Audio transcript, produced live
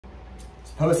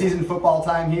Postseason football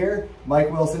time here.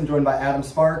 Mike Wilson joined by Adam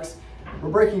Sparks. We're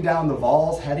breaking down the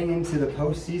Vols heading into the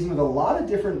postseason with a lot of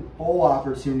different bowl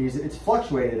opportunities. It's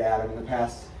fluctuated, Adam, in the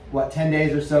past, 10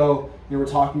 days or so. We're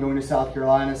talking going to South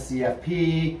Carolina,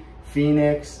 CFP,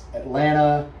 Phoenix,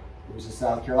 Atlanta. There's a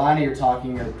South Carolina. You're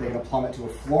talking they're going to plummet to a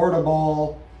Florida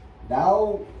Bowl.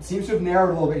 Now, it seems to have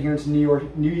narrowed a little bit here into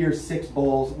New Year's 6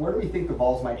 bowls. Where do we think the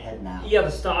Vols might head now? Yeah,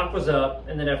 the stock was up,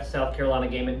 and then after the South Carolina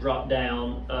game, it dropped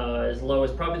down as low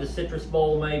as probably the Citrus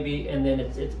Bowl maybe, and then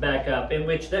it's back up, in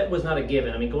which that was not a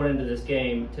given. I mean, going into this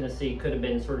game, Tennessee could have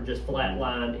been sort of just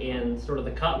flatlined in sort of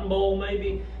the Cotton Bowl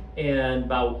maybe, and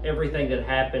by everything that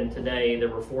happened today, there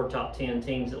were 4 top 10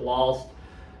 teams that lost.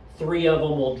 3 of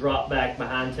them will drop back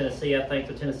behind Tennessee. I think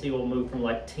so Tennessee will move from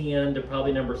like 10 to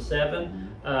probably number 7.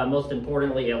 Most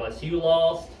importantly, LSU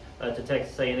lost to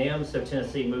Texas A&M, so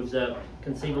Tennessee moves up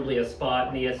conceivably a spot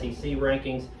in the SEC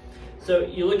rankings. So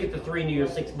you look at the 3 New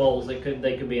Year's 6 bowls, they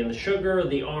could be in the sugar,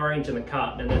 the orange, and the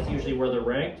cotton, and that's usually where they're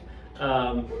ranked.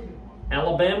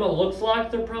 Alabama looks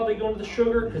like they're probably going to the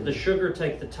sugar because the sugar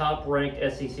takes the top-ranked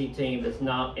SEC team that's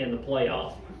not in the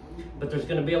playoff. But there's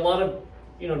going to be a lot of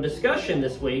discussion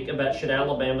this week about should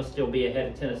Alabama still be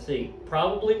ahead of Tennessee.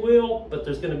 Probably will, but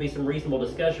there's going to be some reasonable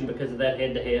discussion because of that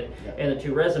head-to-head and the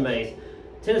 2 resumes.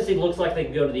 Tennessee looks like they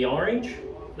could go to the orange.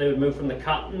 They would move from the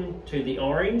cotton to the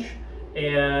orange,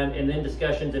 and then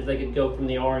discussions if they could go from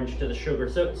the orange to the sugar.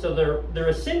 So they're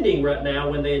ascending right now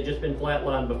when they had just been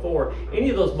flatlined before. Any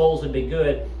of those bowls would be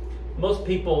good. Most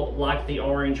people like the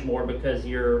orange more because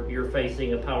you're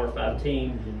facing a Power 5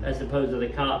 team as opposed to the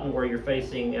cotton where you're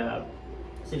facing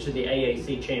essentially the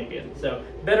AAC champion. So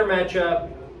better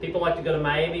matchup. People like to go to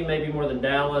Miami, maybe more than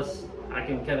Dallas. I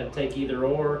can kind of take either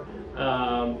or.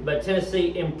 But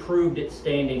Tennessee improved its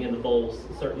standing in the bowls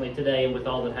certainly today and with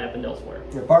all that happened elsewhere.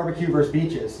 Yeah, barbecue versus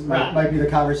beaches might be the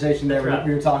conversation there. Right.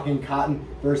 We were talking cotton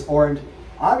versus orange.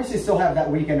 Obviously still have that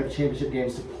weekend of championship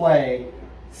games to play.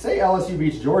 Say LSU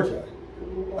beats Georgia.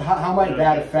 How might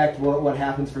that affect what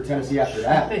happens for Tennessee after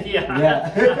that?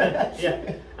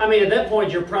 Yeah. I mean, at that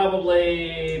point, you're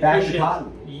probably back pushing. to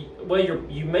cotton. Well,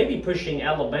 you may be pushing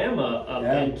Alabama up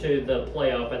into the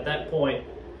playoff at that point.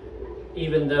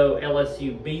 Even though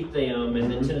LSU beat them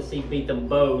and then Tennessee beat them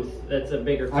both, that's a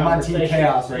bigger conversation. I'm on Team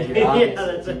Chaos right here.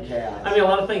 Yeah, Team Chaos. I mean, a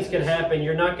lot of things can happen.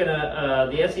 You're not gonna.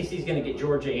 The SEC is going to get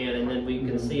Georgia in, and then we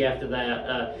can see after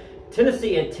that.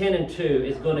 Tennessee at 10-2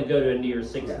 is going to go to a New Year's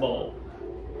 6 bowl.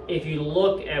 If you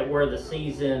look at where the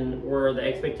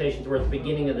expectations were at the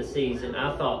beginning of the season,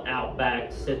 I thought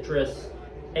Outback, Citrus,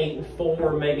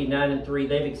 8-4, maybe 9-3,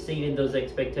 they've exceeded those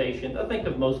expectations. I think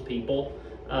of most people,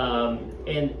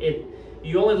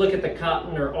 you only look at the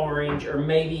cotton or orange or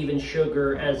maybe even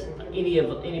sugar as any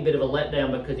bit of a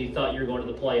letdown because you thought you were going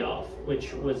to the playoff,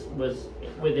 which was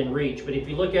within reach. But if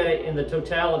you look at it in the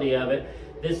totality of it,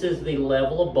 this is the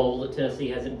level of bowl that Tennessee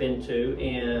hasn't been to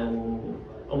in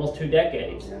almost 2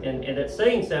 decades. And that's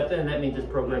saying something, and that means this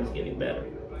program's getting better.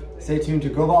 Stay tuned to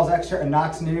Go Vols Extra and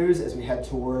KnoxNews as we head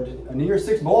toward a New Year's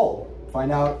 6 bowl.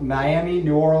 Find out Miami,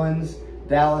 New Orleans,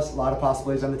 Dallas, a lot of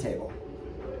possibilities on the table.